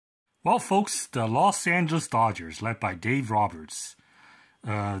Well, folks, the Los Angeles Dodgers, led by Dave Roberts,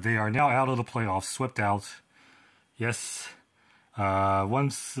 they are now out of the playoffs, swept out. Yes,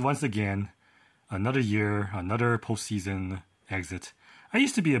 once again, another year, another postseason exit. I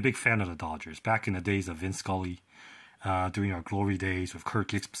used to be a big fan of the Dodgers back in the days of Vince Scully, during our glory days with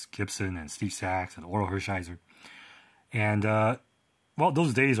Kirk Gibson and Steve Sax and Orel Hershiser. And, well,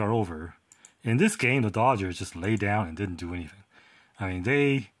 those days are over. In this game, the Dodgers just lay down and didn't do anything. I mean,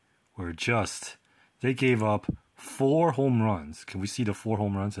 they gave up 4 home runs. Can we see the 4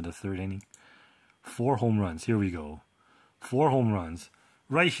 home runs in the third inning? 4 home runs. Here we go. 4 home runs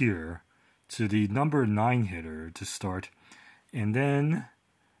right here to the number 9 hitter to start. And then,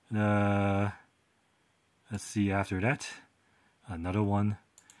 let's see after that, another one.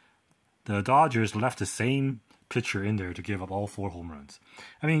 The Dodgers left the same pitcher in there to give up all 4 home runs.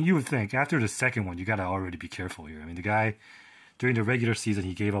 I mean, you would think after the second one, you got to already be careful here. I mean, the guy, during the regular season,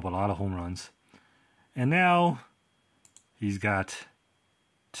 he gave up a lot of home runs. And now, he's got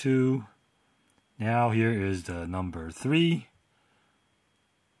 2. Now here is the number 3.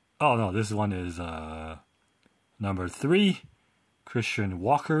 Oh, no, this one is number 3, Christian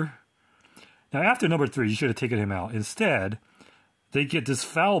Walker. Now, after number 3, you should have taken him out. Instead, they get this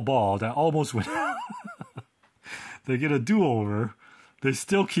foul ball that almost went out. They get a do-over. They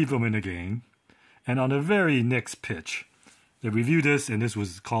still keep him in the game. And on the very next pitch, they review this, and this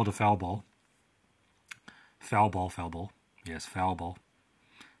was called a foul ball. Foul ball. Yes, foul ball.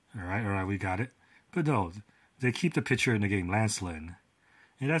 All right, we got it. But no, they keep the pitcher in the game, Lance Lynn.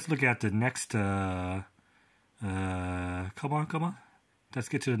 And let's look at the next, come on. Let's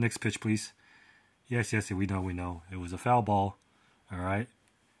get to the next pitch, please. Yes, we know. It was a foul ball. All right,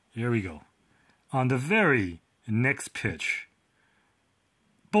 here we go. On the very next pitch,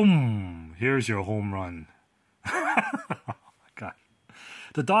 boom, here's your home run. Oh my God.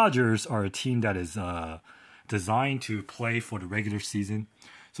 The Dodgers are a team that is designed to play for the regular season.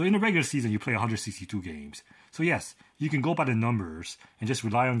 So in the regular season, you play 162 games. So yes, you can go by the numbers and just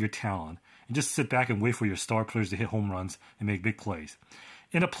rely on your talent and just sit back and wait for your star players to hit home runs and make big plays.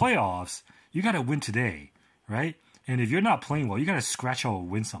 In the playoffs, you got to win today, right? And if you're not playing well, you got to scratch out a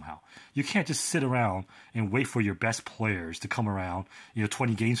win somehow. You can't just sit around and wait for your best players to come around,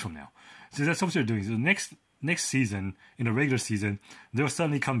 20 games from now. So that's what they're doing. So next season, in the regular season, they'll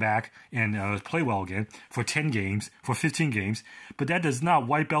suddenly come back and play well again for 10 games, for 15 games. But that does not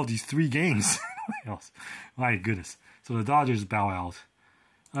wipe out these 3 games. My goodness. So the Dodgers bow out.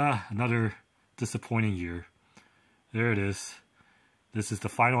 Another disappointing year. There it is. This is the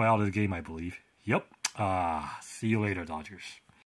final out of the game, I believe. Yep. See you later, Dodgers.